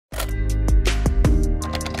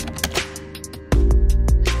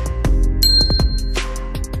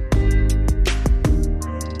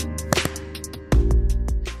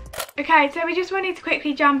Okay, so we just wanted to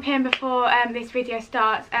quickly jump in before this video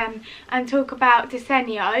starts and talk about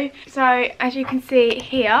Desenio. So as you can see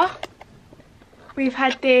here, we've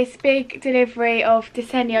had this big delivery of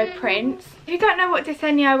Desenio prints. If you don't know what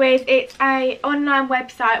Desenio is, it's an online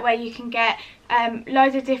website where you can get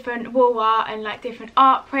loads of different wall art and like different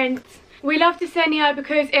art prints. We love Desenio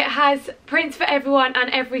because it has prints for everyone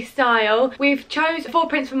and every style. We've chose 4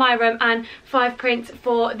 prints for my room and 5 prints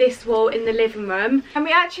for this wall in the living room. And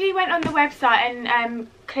we actually went on the website and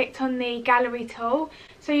clicked on the gallery tool.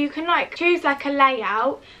 So you can like choose like a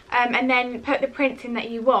layout and then put the prints in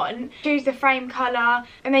that you want. Choose the frame colour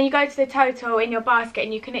and then you go to the total in your basket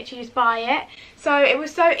and you can literally just buy it. So it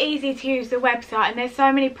was so easy to use the website and there's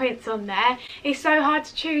so many prints on there. It's so hard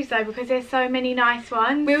to choose though because there's so many nice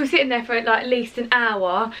ones. We were sitting there for like at least an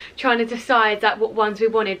hour trying to decide like what ones we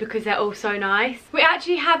wanted because they're all so nice. We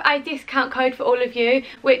actually have a discount code for all of you,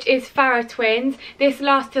 which is Farah Twins. This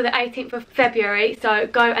lasts till the 18th of February, so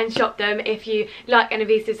go and shop them if you like any of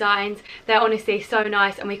these designs. They're honestly so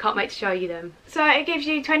nice and we can't wait to show you them. So it gives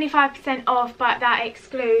you 25% off, but that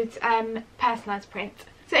excludes personalised prints.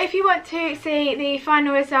 So if you want to see the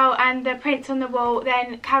final result and the prints on the wall,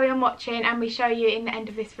 then carry on watching and we show you in the end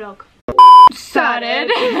of this vlog. Started.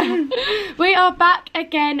 We are back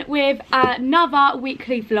again with another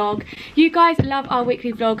weekly vlog. You guys love our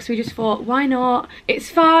weekly vlogs, so we just thought, why not? It's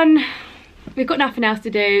fun. We've got nothing else to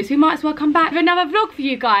do, so we might as well come back with another vlog for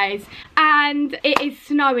you guys. And it is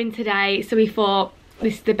snowing today, so we thought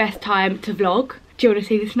this is the best time to vlog. Do you want to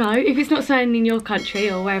see the snow? If it's not snowing in your country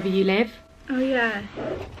or wherever you live. Oh yeah.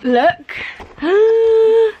 Look.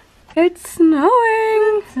 It's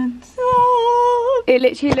snowing. It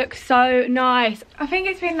literally looks so nice. I think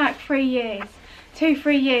it's been like 3 years.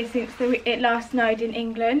 2-3 years since it last snowed in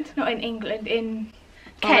England. Not in England, in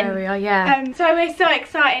Kent. Area, yeah. So we're so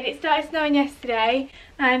excited. It started snowing yesterday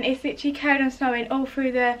and it's literally carried on snowing all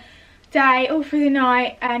through the day, all through the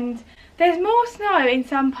night, and there's more snow in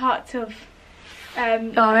some parts of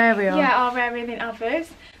our area. Yeah, our area than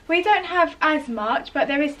others. We don't have as much, but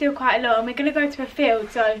there is still quite a lot, and we're going to go to a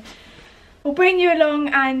field, so we'll bring you along,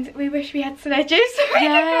 and we wish we had sledges.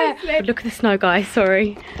 Yeah. Look at the snow, guys,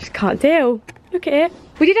 sorry. Just can't deal. Look at it.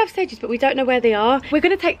 We did have sledges, but we don't know where they are. We're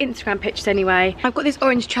going to take Instagram pictures anyway. I've got this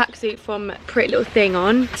orange tracksuit from Pretty Little Thing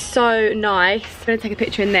on. So nice. I'm going to take a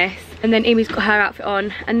picture in this. And then Immie's got her outfit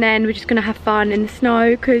on. And then we're just going to have fun in the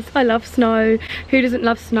snow because I love snow. Who doesn't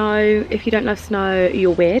love snow? If you don't love snow,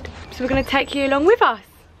 you're weird. So we're going to take you along with us.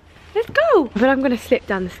 Let's go. But I'm going to slip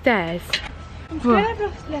down the stairs. I'm scared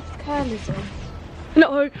I've left curlers on.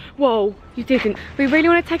 No, whoa, you didn't. We really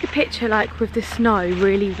want to take a picture like with the snow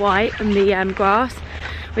really white and the grass.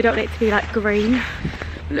 We don't want it to be like green.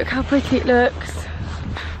 Look how pretty it looks.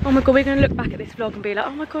 Oh my god, we're going to look back at this vlog and be like,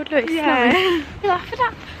 oh my god, look, it's snowing. You're laughing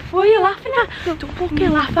at? What are you laughing at? Don't fucking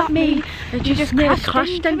laugh at me. You just nearly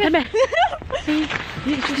crashed into me.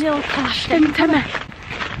 You just nearly crashed into me.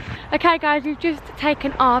 Okay guys, we've just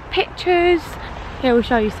taken our pictures. Here, we'll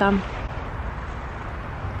show you some.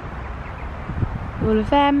 All of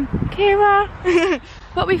them. Kirra.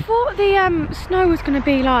 But we thought the snow was going to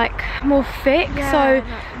be like more thick, so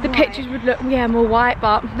the pictures would look more white,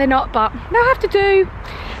 but they're not, but they'll have to do.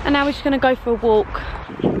 And now we're just going to go for a walk.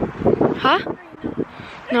 Huh?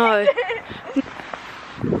 No.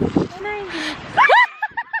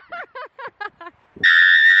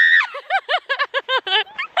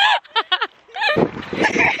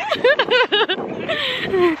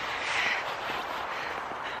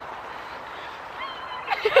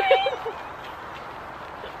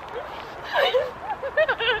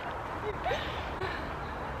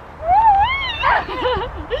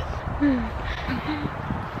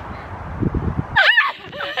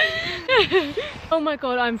 Oh my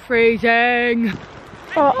god, I'm freezing.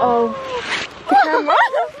 Uh-oh. The camera.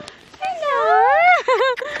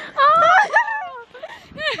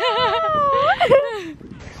 Hello.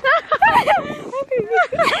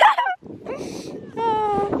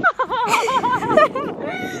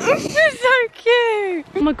 You're so cute.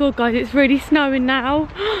 Oh my god, guys, it's really snowing now.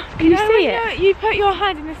 Can you see it? You put your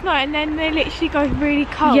hand in the snow and then they literally go really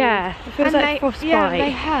cold. Yeah, it feels like frostbite. Yeah,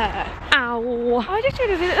 they hurt. Ow. I just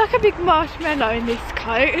realised it's like a big marshmallow in this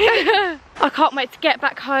coat. I can't wait to get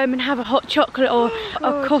back home and have a hot chocolate or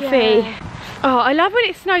a coffee. Yeah. Oh, I love when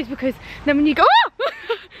it snows because then when you go,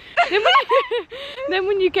 then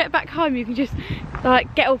when you get back home, you can just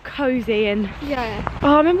like get all cozy and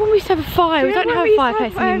Oh, I remember when we used to have a fire. We don't have a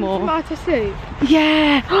fireplace anymore. Tomato soup.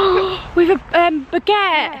 Yeah, with a baguette.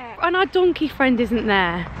 Yeah. And our donkey friend isn't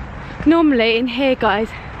there. Normally in here, guys,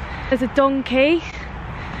 there's a donkey,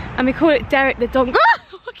 and we call it Derek the donkey.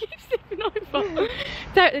 I keep slipping over.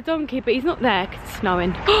 Derek the donkey, but he's not there because it's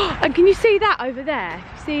snowing. And can you see that over there?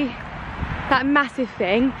 See that massive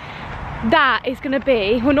thing? That is going to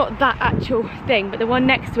be, well, not that actual thing, but the one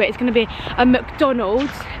next to it is going to be a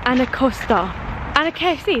McDonald's and a Costa. And a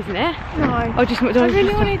KFC, isn't it? No. Oh, just McDonald's. I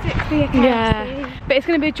really wanted it to be a KFC. Yeah, but it's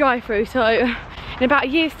going to be a drive-through, so in about a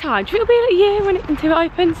year's time. Do you think it'll be like a year until it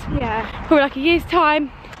opens? Yeah. Probably like a year's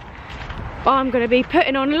time. I'm going to be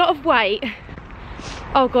putting on a lot of weight.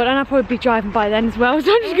 Oh God, and I'll probably be driving by then as well,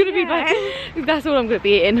 so I'm just going to be like, that's all I'm going to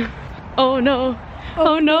be eating. Oh no.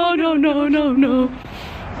 Oh no, no, no, no, no.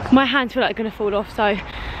 My hands feel like they're going to fall off, so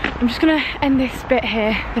I'm just going to end this bit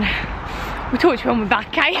here. We'll talk to you when we're back,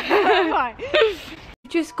 okay? Right.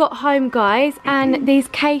 Just got home, guys, and these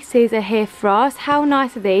cases are here for us. How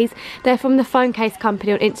nice are these? They're from the Phone Case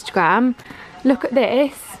Company on Instagram. Look at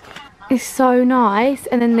this. It's so nice.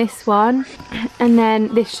 And then this one. And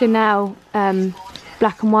then this Chanel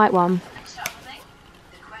black and white one.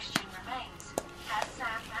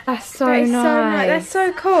 That's so nice. So nice. That's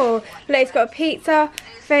so cool. Look, it's got a pizza,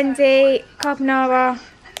 Fendi, carbonara.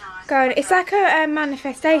 It's like a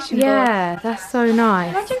manifestation board. Yeah, that's so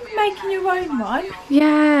nice. Imagine making your own one.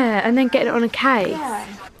 Yeah, and then getting it on a case. Yeah.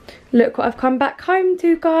 Look what I've come back home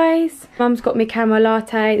to, guys. Mum's got me caramel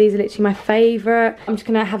latte. These are literally my favourite. I'm just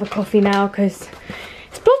going to have a coffee now because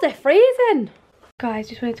it's bloody freezing. Guys,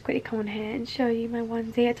 just wanted to quickly come on here and show you my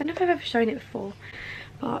onesie. I don't know if I've ever shown it before,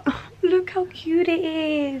 but look how cute it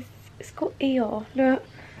is. It's got ear. Look.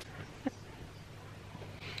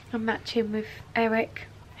 I'm matching with Eric.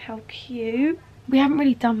 How cute. We haven't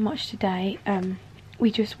really done much today. We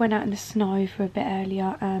just went out in the snow for a bit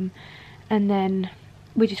earlier, and then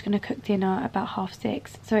we're just going to cook dinner at about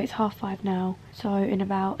 6:30. So it's 5:30 now. So in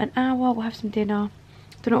about an hour we'll have some dinner.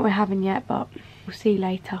 Don't know what we're having yet, but we'll see you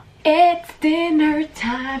later. It's dinner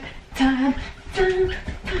time, time. We're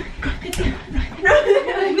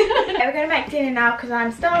going to make dinner now because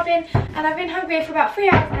I'm starving and I've been hungry for about 3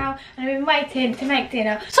 hours now and I've been waiting to make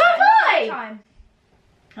dinner. So have I!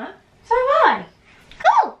 Huh? So have I.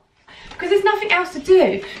 Cool! Because there's nothing else to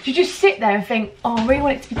do. You just sit there and think, oh, I really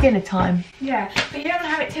want it to be dinner time. Yeah, but you don't want to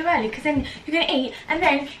have it too early because then you're going to eat and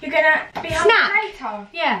then you're going to be hungry later.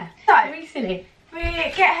 Yeah. So, really silly. We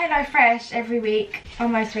get Hello Fresh every week, or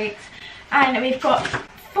most weeks, and we've got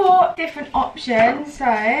 4 different options,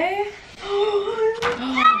 so...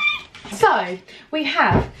 So, we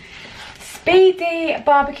have speedy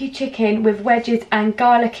barbecue chicken with wedges and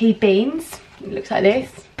garlicky beans. It looks like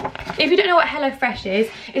this. If you don't know what HelloFresh is,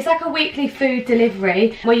 it's like a weekly food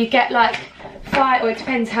delivery where you get like 5, or it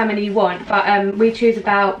depends how many you want, but we choose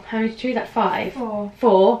about, how many do you choose? Like 5?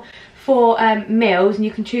 4 meals, and you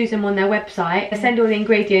can choose them on their website. They send all the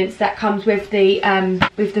ingredients that comes with the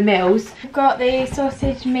meals. We've got the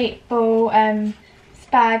sausage meatball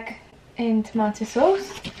spag in tomato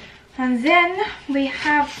sauce, and then we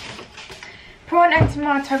have prawn and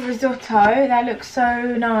tomato risotto. That looks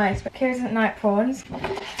so nice, but Kirra doesn't like prawns,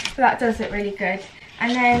 so that does it really good.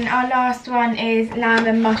 And then our last one is lamb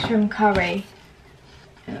and mushroom curry.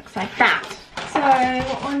 It looks like that. So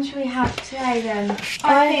what one should we have today then?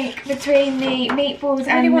 I think between the meatballs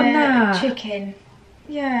and the chicken.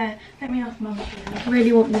 Yeah, let me ask Mum. I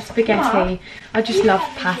really want the spaghetti. I just love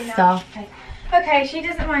pasta. Okay, she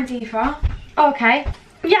doesn't mind either. Okay.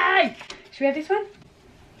 Yay! Should we have this one?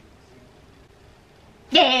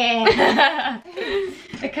 Yeah!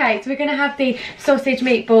 Okay, so we're going to have the sausage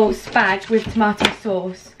meatball spag with tomato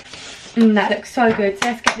sauce. That looks so good. So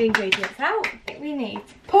let's get the ingredients out. We need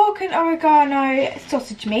pork and oregano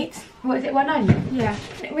sausage meat. What is it, 1 onion? Yeah.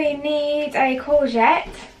 We need a courgette.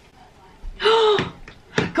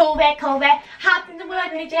 Courgette. How can the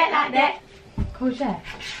word jet like that? Courgette.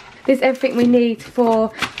 This is everything we need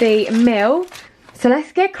for the meal. So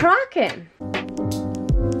let's get cracking.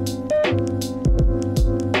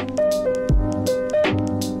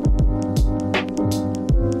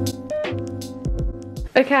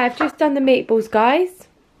 Okay, I've just done the meatballs, guys.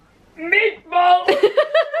 Meatballs!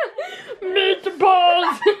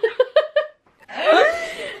 Meatballs!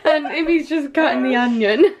 And Immie's just cutting the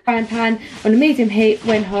onion. Frying pan on a medium heat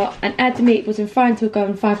when hot, and add the meatballs and fry until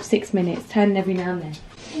golden 5 to 6 minutes. Turn every now and then.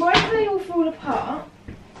 Why do they all fall apart?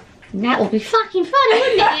 That would be fucking funny,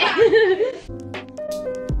 wouldn't it?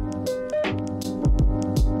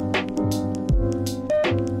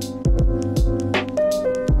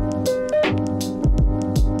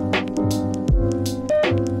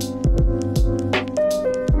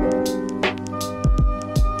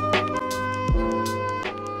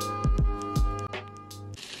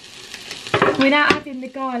 We're now adding the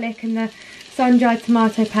garlic and the sun-dried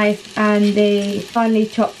tomato paste and the finely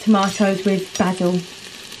chopped tomatoes with basil.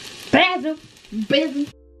 Basil! bizzle,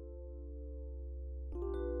 bizzle.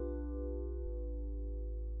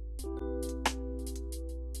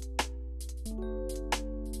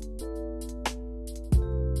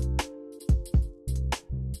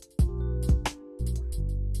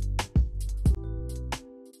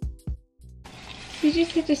 Did you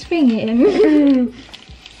just swing it in?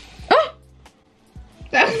 Oh!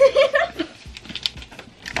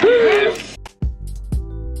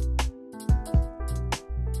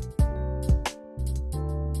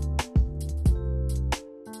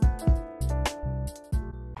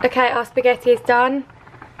 Okay, our spaghetti is done.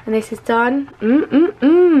 And this is done.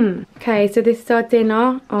 Okay, so this is our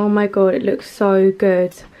dinner. Oh my god, it looks so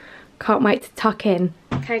good. Can't wait to tuck in.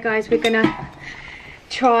 Okay guys, we're gonna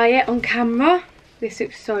try it on camera. This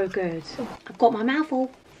looks so good. I've got my mouth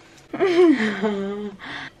full. Oh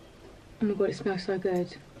my god, it smells so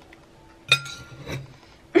good.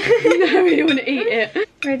 I really want to eat it.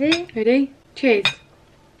 Ready? Ready? Cheers.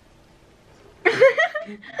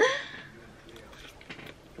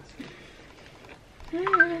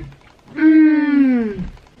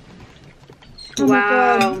 Oh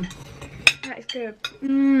wow. That is good.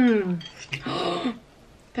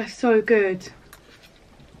 That's so good.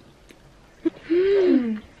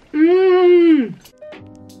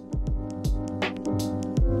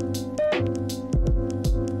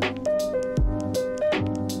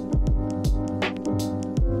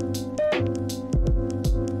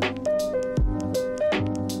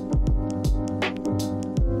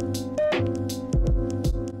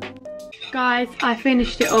 Guys, I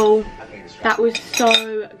finished it all. That was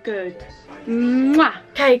so good. Mwah.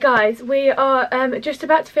 Okay guys, we are just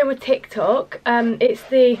about to film a TikTok. It's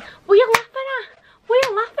the what are you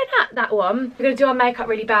laughing at that one. We're gonna do our makeup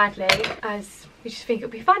really badly as we just think it'll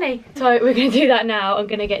be funny. So we're gonna do that now. I'm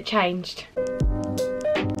gonna get changed.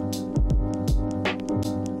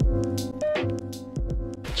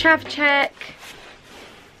 Chav check.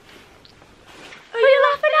 What are you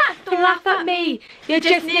laughing at? Don't laugh at me. You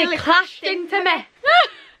just nearly clashed into me.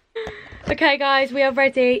 Okay guys, we are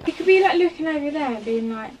ready. You could be like looking over there,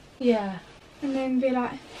 being like, yeah. and then be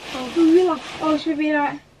like, oh, should we be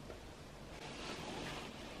like,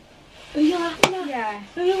 who are you laughing at? yeah.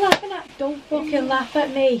 Who are you laughing at? Don't fucking laugh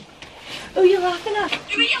at me. Who are you laughing at?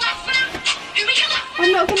 Who are you laughing at? Who are you laughing at?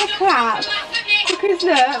 I'm not gonna clap because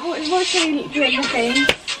look, what's she doing the thing?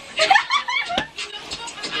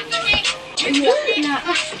 Who are you laughing at?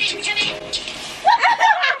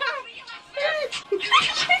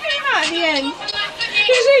 At the end.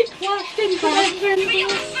 She's clashed into me.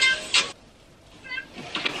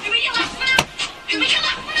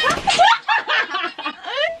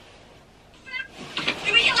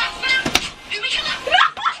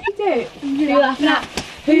 Who you laughing at?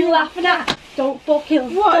 Who you laughing at? Don't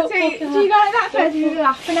fucking. What? So, do you go like that first? Who you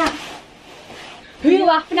laughing at? Who you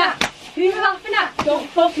laughing at? Who you laughing at? Don't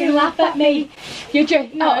fucking laugh at me. You're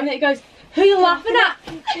just. No. Oh, and then it goes. Who you laughing at?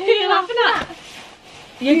 Who you laughing at?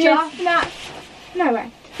 You're laughing at. No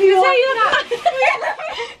way. Who you laughing at?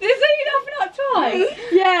 Did you say you're laughing at twice?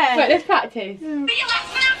 Yeah. Right, let's practice. Yeah. Who are you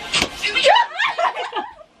laughing at? Who are you laughing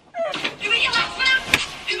at? Who are you laughing at?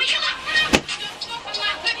 Who are you laughing at? Don't fucking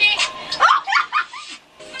laugh at me.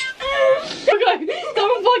 Okay,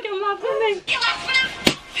 don't fucking laugh at me. Who are you laughing at?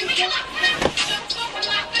 Who are you laughing at? Don't fucking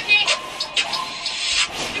laugh at me.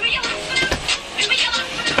 Who are you laughing at? Who are you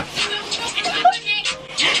laughing at? Don't fucking laugh at me.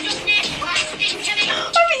 Just need plastic in it. I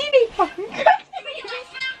bet you need fucking Who are you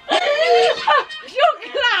laughing at? Your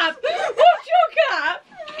clap. What's your clap?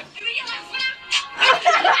 Who are you laughing at?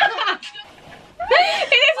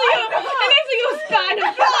 It is your span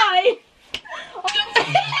of fly.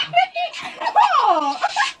 Oh!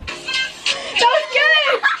 That was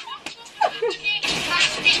good.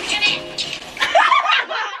 Plastic in it.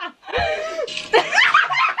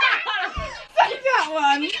 Take that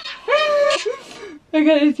one.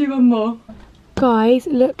 Okay, let's do one more. Guys,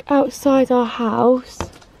 look outside our house.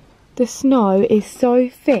 The snow is so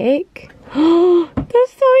thick.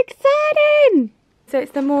 That's so exciting. So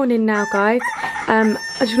it's the morning now, guys. I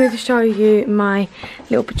just wanted to show you my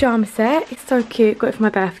little pyjama set. It's so cute, got it for my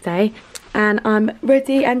birthday. And I'm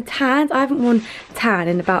ready and tanned. I haven't worn tan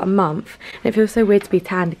in about a month. And it feels so weird to be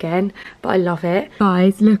tanned again, but I love it.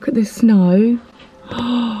 Guys, look at the snow.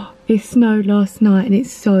 It snowed last night and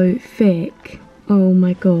it's so thick. Oh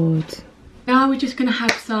my god. Now we're just gonna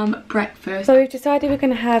have some breakfast. So we've decided we're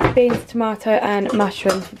gonna have beans, tomato and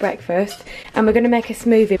mushrooms for breakfast. And we're gonna make a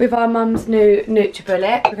smoothie with our mum's new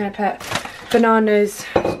NutriBullet. We're gonna put bananas,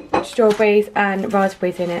 strawberries and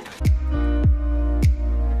raspberries in it.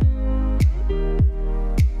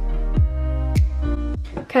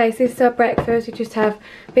 Okay, so this is our breakfast. We just have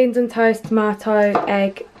beans on toast, tomato,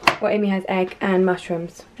 egg. Well, Immie has egg and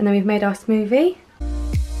mushrooms. And then we've made our smoothie.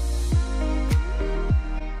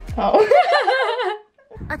 Oh.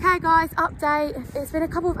 Okay guys, update. It's been a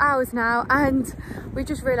couple of hours now and we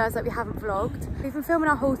just realised that we haven't vlogged. We've been filming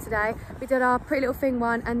our haul today. We did our Pretty Little Thing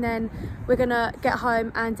one and then we're gonna get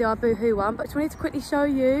home and do our Boohoo one. But I just wanted to quickly show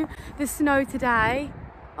you the snow today.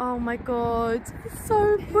 Oh my god, it's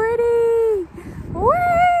so pretty. Whee!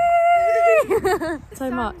 So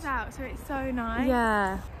much. The sun's out, so it's so nice.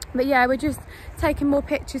 Yeah. But yeah, we're just taking more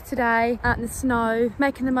pictures today out in the snow,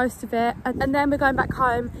 making the most of it. And then we're going back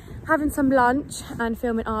home, having some lunch and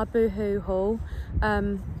filming our Boohoo haul.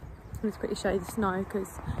 Let's quickly show you the snow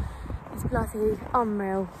because it's bloody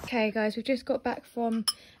unreal. Okay guys, we've just got back from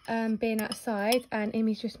being outside and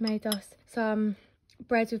Immie's just made us some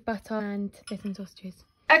bread with butter and bacon and sausages.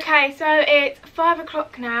 Okay, so it's 5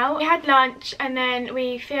 o'clock now. We had lunch and then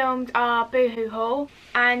we filmed our Boohoo haul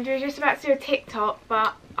and we were just about to do a TikTok,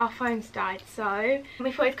 but our phones died, so we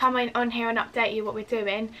thought we'd come on here and update you what we're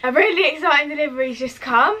doing. A really exciting delivery's just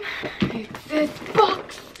come. It's this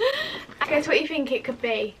box. Guess what you think it could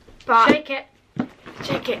be? But Shake it.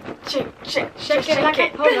 Shake it. Shake Shake it like a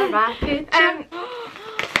Polaroid.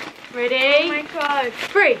 Ready? Oh my god.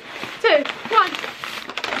 3, 2, 1.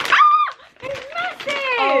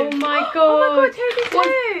 Oh my god. Oh my god,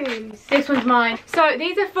 who's? This one's mine. So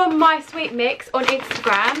these are from My Sweet Mix on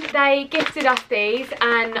Instagram. They gifted us these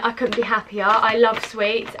and I couldn't be happier. I love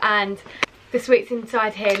sweets and the sweets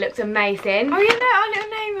inside here looks amazing. Oh yeah, no, our little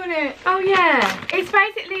name on it. Oh yeah. It's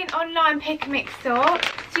basically an online pick and mix store.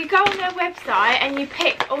 So you go on their website and you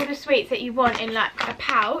pick all the sweets that you want in like a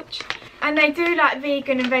pouch. And they do like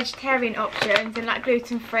vegan and vegetarian options and like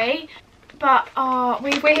gluten free. But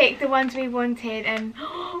we picked the ones we wanted and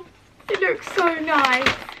it looks so nice.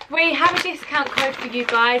 We have a discount code for you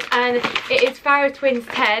guys and it is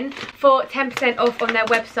FarrowTwins10 for 10% off on their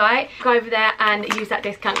website. Go over there and use that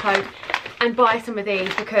discount code and buy some of these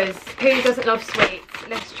because who doesn't love sweets?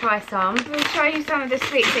 Let's try some. We'll show you some of the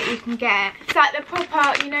sweets that you can get. It's like the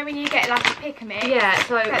proper, you know when you get like a pick and mix? Yeah,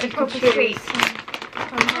 so it's like the you can proper choose. sweets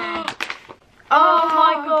from there. Oh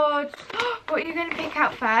my god. What are you going to pick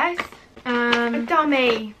out first? A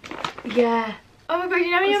dummy. Yeah. Oh my god,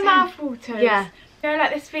 you know when your mouth waters? Yeah. You know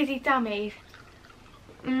like the fizzy dummies?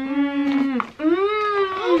 Mmm.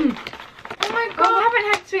 Mmm. Oh my god, I haven't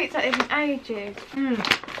had sweets like this in ages.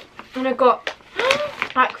 And I got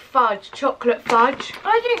like fudge, chocolate fudge.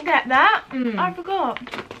 I didn't get that. I forgot.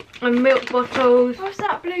 And milk bottles. What's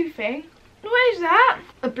that blue thing? What is that?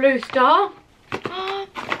 A blue star.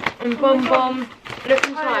 And Bon Bon. Look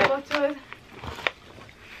inside. Bottle.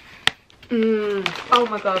 Oh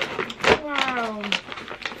my god. Wow.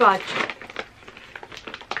 Fudge.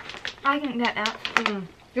 I didn't get that.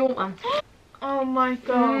 You want one? Oh my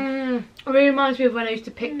god. It really reminds me of when I used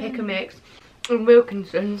to pick and mix in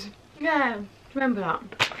Wilkinson's. Yeah. Remember that?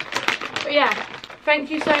 But yeah, thank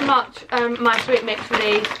you so much, My Sweet Mix, for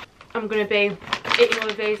these. I'm going to be eating all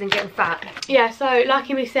of these and getting fat. Yeah, so like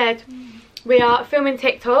we said, we are filming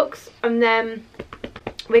TikToks and then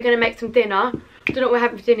we're going to make some dinner. Don't know what we're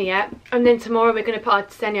having for dinner yet. And then tomorrow we're going to put our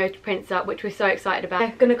Desenio prints up, which we're so excited about.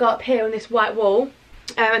 We're going to go up here on this white wall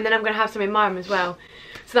and then I'm going to have some in my room as well.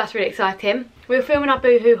 So that's really exciting. We were filming our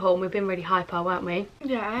Boohoo haul and we've been really hyper, weren't we?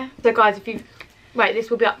 Yeah. So guys, if you... Wait, this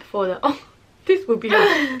will be up before the... Oh, this will be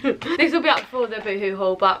up. This will be up before the Boohoo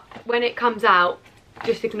haul, but when it comes out,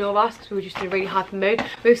 just ignore us because we were just in a really hyper mood.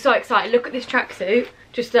 We were so excited. Look at this tracksuit.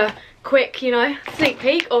 Just a quick, you know, sneak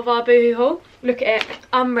peek of our Boohoo haul. Look at it.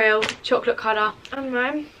 Unreal. Chocolate colour. And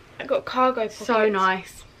I got cargo pockets. So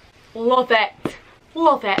nice. Love it.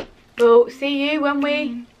 Love it. We'll see you when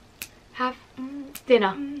we have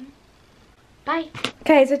dinner. Bye.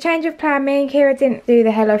 Okay, so change of plan. Me and Kirra didn't do the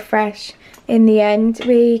HelloFresh in the end.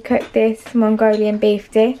 We cooked this Mongolian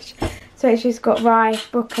beef dish. So it's just got rice,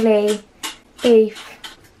 broccoli, beef.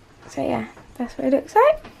 So yeah, that's what it looks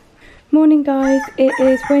like. Morning guys, it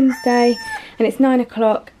is Wednesday and it's 9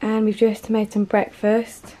 o'clock and we've just made some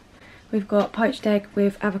breakfast. We've got poached egg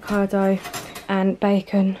with avocado and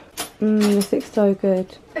bacon. This looks so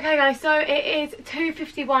good. Okay guys, so it is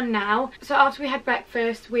 2:51 now. So after we had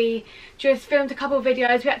breakfast, we just filmed a couple of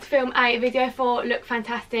videos. We had to film a video for Look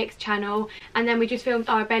Fantastic's channel and then we just filmed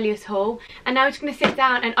our Rebellious haul. And now we're just going to sit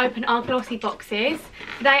down and open our glossy boxes.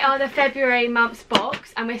 They are the February month's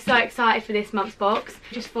box and we're so excited for this month's box.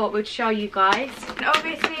 Just thought we'd show you guys. And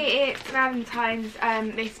obviously it's Valentine's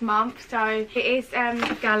this month, so it is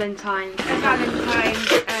Galentine's. Valentine's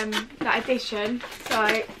that edition.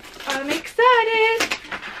 So I'm excited.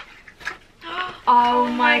 Oh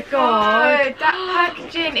my god. That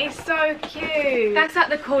packaging is so cute. That's like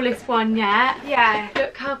the coolest one yet. Yeah.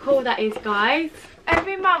 Look how cool that is, guys.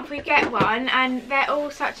 Every month we get one and they're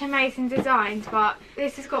all such amazing designs, but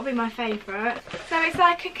this has got to be my favourite. So it's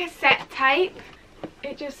like a cassette tape.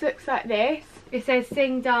 It just looks like this. It says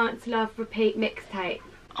Sing, Dance, Love, Repeat Mixtape.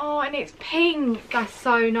 Oh, and it's pink. That's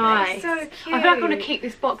so nice. That's so cute. I feel like I want to keep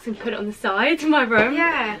this box and put it on the side of my room.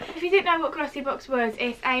 Yeah. If you didn't know what GLOSSYBOX was,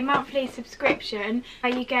 it's a monthly subscription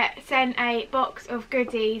where you get sent a box of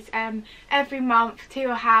goodies every month to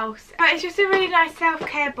your house. But it's just a really nice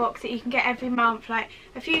self-care box that you can get every month, like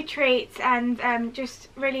a few treats and just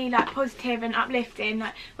really like positive and uplifting.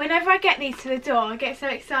 Like whenever I get these to the door, I get so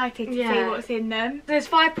excited to see what's in them. There's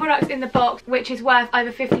 5 products in the box, which is worth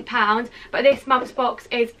over £50, but this month's box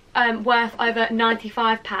is worth over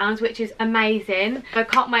 £95, which is amazing. I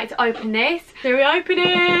can't wait to open this. Shall we open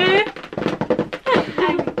it?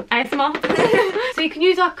 ASMR. So you can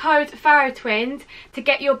use our code FARROWTWINS to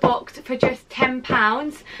get your box for just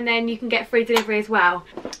 £10, and then you can get free delivery as well.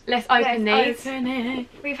 Let's open these. Open it.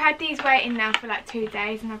 We've had these waiting now for like 2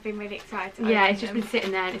 days and I've been really excited to Yeah, open it's just them. been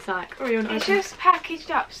sitting there and it's like, oh, you're not It's opening. just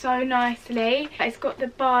packaged up so nicely. It's got the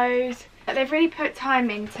bows. They've really put time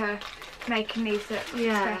into making these look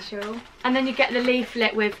special. And then you get the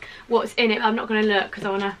leaflet with what's in it. I'm not going to look because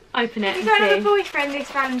I want to open it If and you don't have a see. boyfriend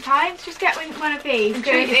this Valentine's, just get one of these And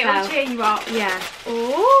because treat it will yourself. cheer you up. Yeah.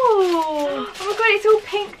 Oh my god, it's all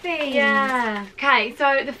pink themed. Yeah. Okay,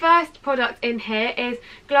 so the first product in here is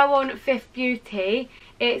Glow On Fifth Beauty.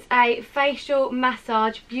 It's a facial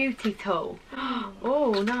massage beauty tool.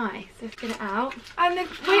 Oh, nice. Let's get it out. And the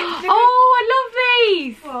Oh, I love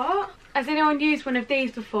these. what? Has anyone used one of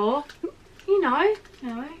these before? You know.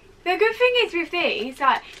 No. The good thing is with these,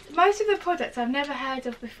 like most of the products I've never heard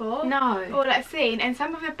of before. No. Or like seen, and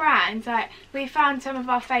some of the brands, like we found some of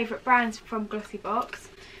our favourite brands from GLOSSYBOX.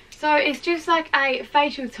 So it's just like a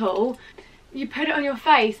facial tool. You put it on your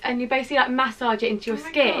face and you basically like massage it into your Oh my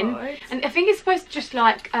skin. God. And I think it's supposed to just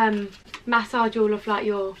like massage all of like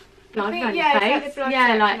your blood around your yeah, face. it's like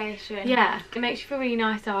the blood circulation. Yeah, it makes you feel really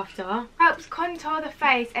nice after. Helps contour the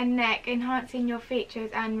face and neck, enhancing your features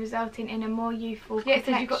and resulting in a more youthful Yeah, it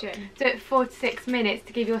says you've got complexion. to do it 4 to 6 minutes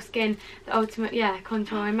to give your skin the ultimate,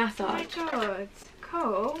 contouring Oh my massage. god,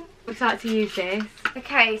 cool. I'd like to use this.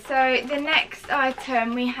 Okay, so the next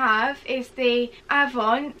item we have is the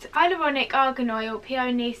Avant Hyaluronic Argan Oil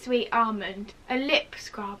Peony Sweet Almond, a lip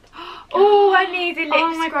scrub. Oh, I need a lip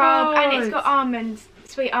Oh my scrub, and it's God. got almonds,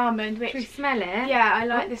 sweet almond, which Should we smell it? yeah, I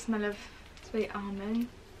like the smell of sweet almond.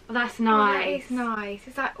 Oh, that's Oh, nice. that is nice.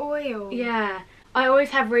 It's like oil. Yeah. I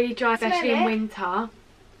always have really dry, Smell especially in it. winter.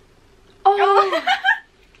 Oh.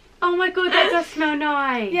 Oh my god, that does smell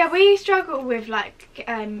nice. Yeah, we struggle with like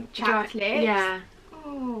chapped Dry- lips. Yeah.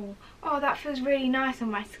 Oh, that feels really nice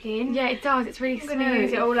on my skin. Yeah, it does. It's really I'm smooth. gonna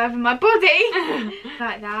use it all over my body.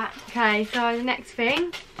 Like that. Okay, so the next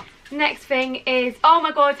thing. Next thing is, oh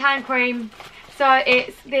my god, hand cream. So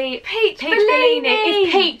it's the Peach Bellini. Bellini.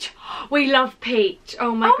 It's peach. We love peach.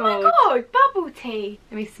 Oh my god. Oh my god, bubble tea.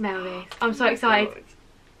 Let me smell this. I'm so Oh my excited.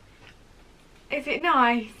 God. Is it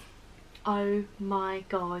nice? Oh my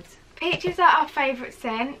god. Peach is like our favourite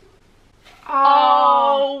scent.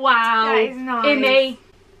 Oh wow. that is nice. Immie.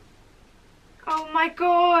 Oh my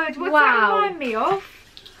god, what's Wow. that remind me of?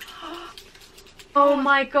 Oh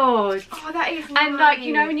my god. Oh, that is nice. And like,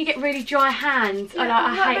 you know when you get really dry hands? Yeah,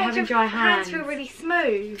 I hate makes having your dry hands. feel really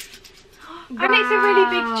smooth. And it's a really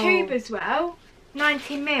Wow. big tube as well.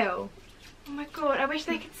 90ml. Oh my god, I wish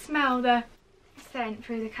they could smell the scent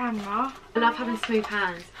through the camera. I love having smooth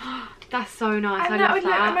hands. That's so nice. And I that love would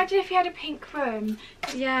look, that. imagine if you had a pink room.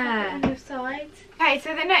 Yeah. On your side. Okay,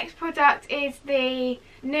 so the next product is the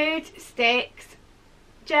Nude Sticks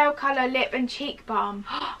Gel Colour Lip and Cheek Balm.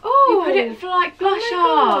 You put it for like blusher.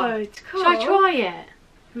 Oh my god, cool. Should I try it?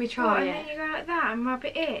 Let me What, try and it. then you go like that and rub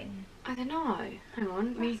it in. I don't know. Hang on.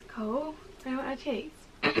 Let me. That's cool. I want our cheeks.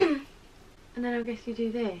 And then I guess you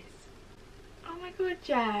do this. Oh my god,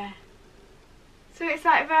 yeah. So it's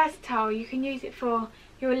like versatile. You can use it for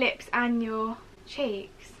your lips and your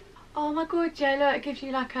cheeks. Oh my god, yeah, look, it gives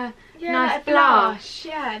you like a Yeah, nice like a blush.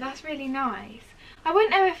 Yeah, that's really nice. I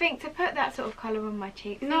wouldn't ever think to put that sort of colour on my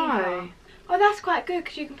cheeks No. either. Oh, that's quite good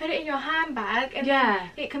because you can put it in your handbag and Yeah. then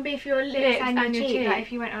it can be for your lips and your cheek, cheek. like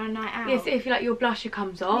if you went on a night out. Yes, if like your blusher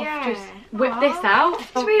comes off, Yeah. just whip Aw. this out. I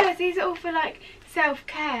just realised these are all for like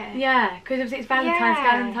self-care. Yeah, because it's Valentine's,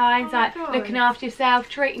 Yeah. Oh my like God. looking after yourself,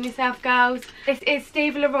 treating yourself, girls. This is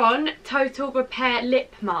Steve Laurent Total Repair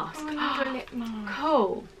Lip Mask. Oh, another lip mask.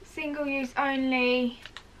 Cool. Single use only.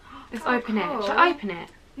 Let's Oh, open it. cool. Should I open it?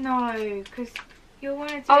 No, because You'll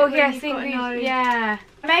want to do Oh it when yeah, you've got no... yeah.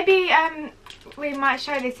 Maybe we might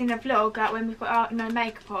show this in a vlog, like when we've got no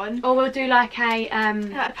makeup on. Or we'll do like a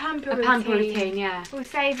pamper routine, yeah. We'll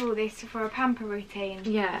save all this for a pamper routine.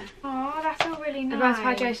 Yeah. Oh, that's all really nice. Advanced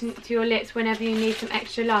hydration to your lips whenever you need some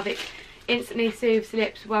extra love. It instantly soothes the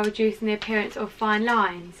lips while reducing the appearance of fine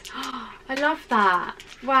lines. I love that.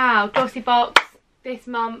 Wow, GLOSSYBOX this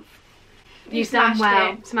month. You've done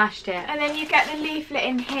well. Smashed it. And then you get the leaflet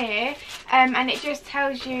in here, and it just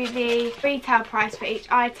tells you the retail price for each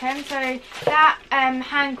item. So that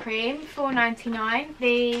hand cream, $4.99.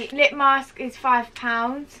 The lip mask is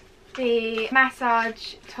 £5. The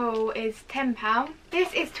massage tool is £10.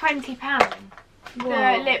 This is £20.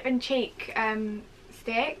 The lip and cheek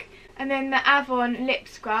stick. And then the Avon lip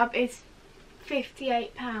scrub is £58.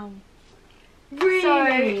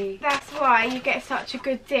 Really? So that's why you get such a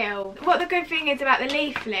good deal. What the good thing is about the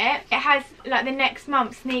leaflet, it has like the next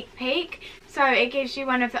month's sneak peek. So it gives you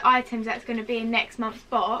one of the items that's going to be in next month's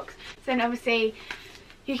box. So then obviously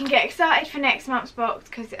you can get excited for next month's box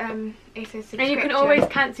because it's a subscription. And you can always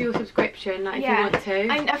cancel your subscription, like if you want to.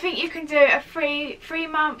 And I think you can do a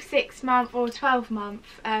 3-month, 6-month or 12-month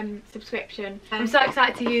subscription. I'm so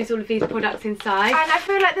excited to use all of these products inside. And I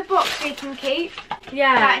feel like the box we can keep.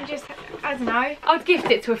 Yeah. That and just, I don't know. I would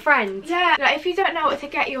gift it to a friend. Yeah. Like if you don't know what to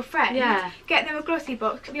get your friend, get them a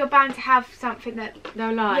GLOSSYBOX. You're bound to have something that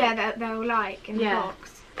they'll like. Yeah, that they'll like in the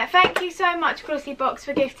box. Thank you so much GLOSSYBOX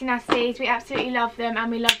for gifting us these. We absolutely love them and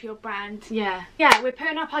we love your brand. Yeah, we're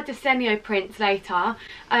putting up our Desenio prints later,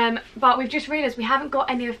 but we've just realised we haven't got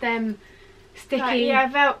any of them sticky,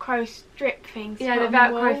 Velcro strip things. Yeah, the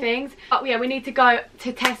Velcro things. But yeah, we need to go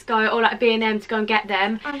to Tesco or like B&M to go and get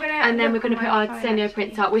them. And then we're going to put our Desenio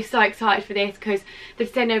prints up. We're so excited for this because the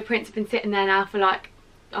Desenio prints have been sitting there now for like,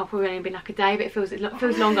 probably only been like a day, but it feels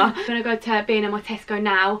longer. I'm going to go to B&M or Tesco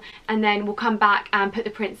now, and then we'll come back and put the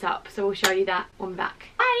prints up. So we'll show you that when we're back.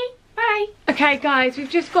 Bye! Bye! Okay guys, we've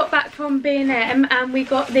just got back from B&M and we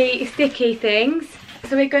got the sticky things.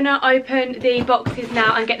 So we're going to open the boxes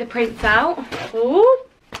now and get the prints out. Ooh!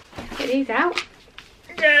 Get these out.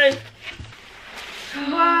 Yes!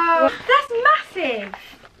 Whoa! That's massive!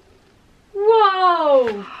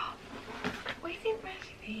 Whoa! We didn't measure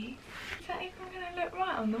these. Is that even going to look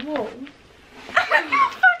right on the wall? How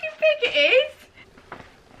fucking big it is!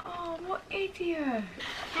 Oh, what idiot.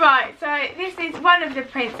 Right, so this is one of the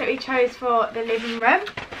prints that we chose for the living room.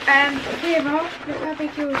 Kirra, look how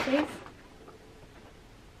big yours is.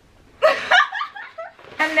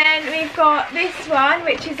 And then we've got this one,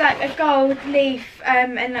 which is like a gold leaf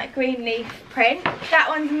and like green leaf print. That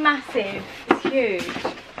one's massive. It's huge.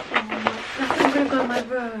 Oh, that's I'm going to go in my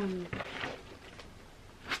room.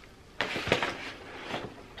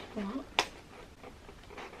 What?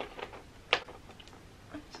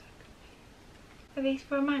 Are these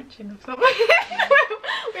for a mansion or something?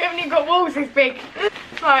 We haven't even got walls this big.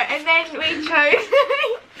 Right, and then we chose...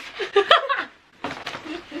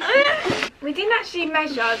 We didn't actually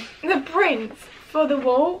measure the prints for the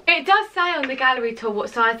wall. It does say on the gallery tool what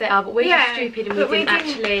size they are, but we're just stupid and we didn't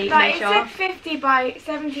actually measure. It said 50 by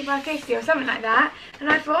 70 by 50 or something like that. And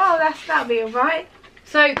I thought, oh, that'll be alright.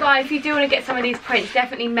 So guys, if you do want to get some of these prints,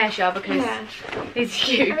 definitely measure because it's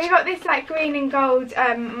huge. And we've got this like green and gold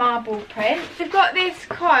marble print. We've got this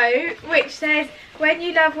quote which says, when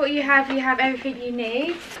you love what you have everything you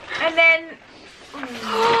need. And then...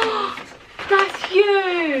 That's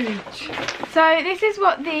huge! So this is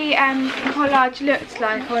what the collage looks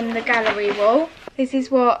like on the gallery wall. This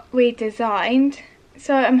is what we designed.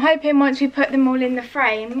 So I'm hoping once we put them all in the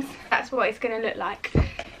frames, that's what it's going to look like.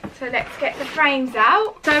 So let's get the frames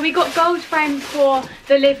out. So we got gold frames for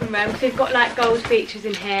the living room, so we've got like gold features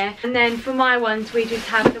in here. And then for my ones, we just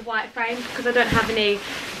have the white frames because I don't have any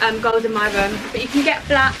gold in my room. But you can get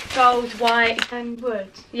black, gold, white and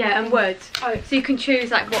wood. Yeah, and wood. Oh, so you can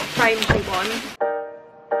choose like what frames you want.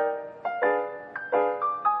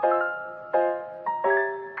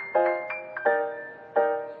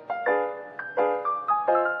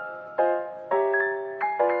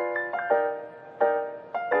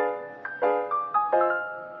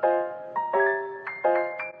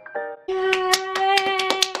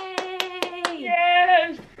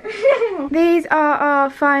 These are our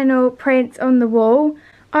final prints on the wall.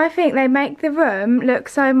 I think they make the room look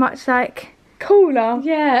so much like cooler.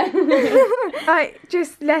 Yeah. Like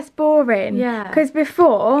just less boring. Yeah. Because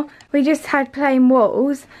before we just had plain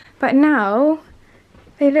walls, but now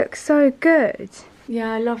they look so good.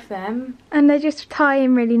 Yeah, I love them. And they just tie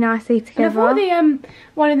in really nicely together. And I thought the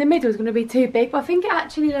one in the middle was going to be too big, but I think it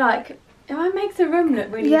actually like it makes the room look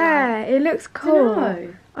really nice. It looks cool.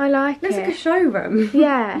 I like it. Looks like a showroom.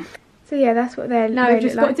 Yeah. So yeah, that's what they're. Now we've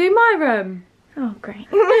just got to do my room. Oh great.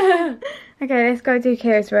 Okay, let's go do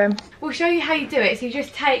Kirra's room. We'll show you how you do it. So you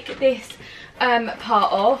just take this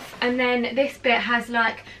part off, and then this bit has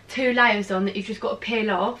like 2 layers on that you've just got to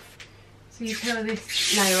peel off. So you peel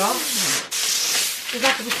this layer off. There's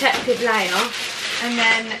like a protective layer, and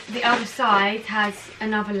then the other side has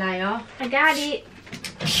another layer. I got it.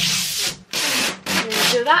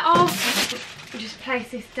 Peel that off. You just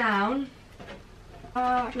place this down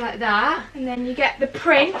like that, and then you get the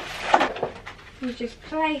print. You just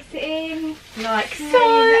place it in, like so,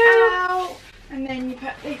 so. And then you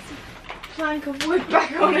put this plank of wood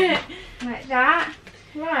back on it, like that.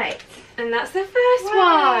 Right. And that's the first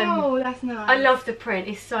one. Oh, that's nice. I love the print,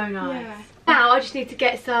 it's so nice. Yeah. Now I just need to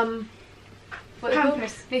get some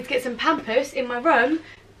Pampers. Need to get some Pampers in my room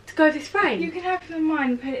to go with this frame. You can have some of mine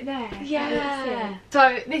and put it there. Yeah.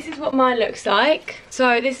 So this is what mine looks like.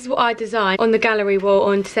 So this is what I designed on the gallery wall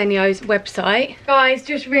on Desenio's website. Guys,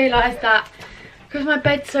 just realised that because my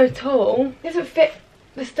bed's so tall, it doesn't fit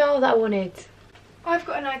the style that I wanted. I've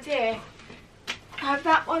got an idea. Have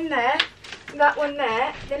that one there, that one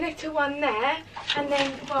there, the little one there, and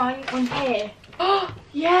then one on here. Oh,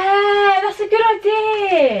 yeah, that's a good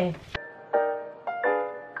idea.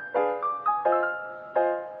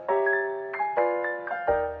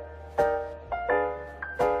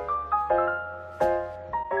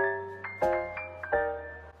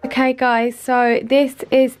 Okay guys, so this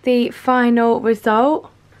is the final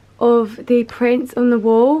result of the prints on the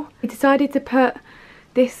wall. We decided to put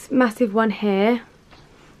this massive one here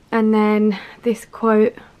and then this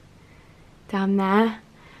quote down there,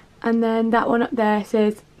 and then that one up there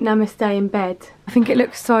says namaste in bed. I think it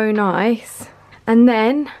looks so nice. And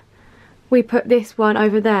then we put this one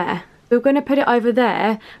over there. We were going to put it over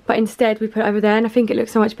there, but instead we put it over there, and I think it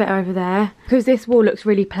looks so much better over there because this wall looks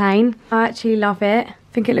really plain. I actually love it.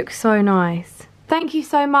 I think it looks so nice. Thank you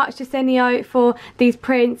so much Desenio for these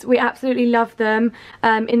prints. We absolutely love them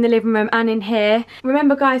in the living room and in here.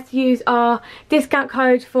 Remember guys to use our discount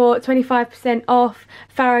code for 25% off,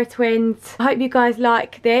 Pharaoh Twins. I hope you guys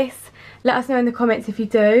like this. Let us know in the comments if you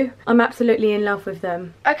do. I'm absolutely in love with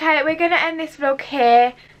them. Okay, we're going to end this vlog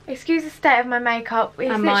here. Excuse the state of my makeup.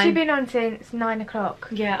 It's And literally mine. been on since 9 o'clock.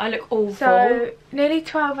 Yeah, I look awful. So nearly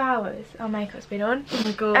 12 hours our makeup's been on. Oh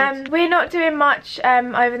my god. We're not doing much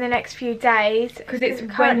over the next few days Because it's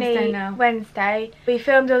currently Wednesday now. Wednesday. We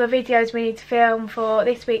filmed all the videos we need to film for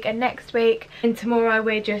this week and next week. And tomorrow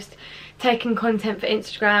we're just taking content for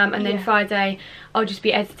Instagram, and then Yeah. Friday I'll just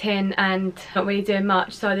be editing and not really doing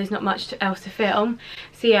much, so there's not much else to film.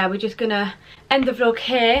 So yeah, we're just gonna end the vlog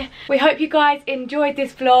here. We hope you guys enjoyed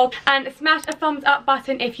this vlog, and smash a thumbs up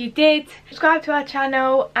button if you did. Subscribe to our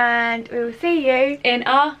channel, and we will see you In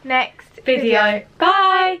our next video.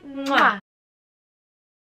 Bye! Mwah.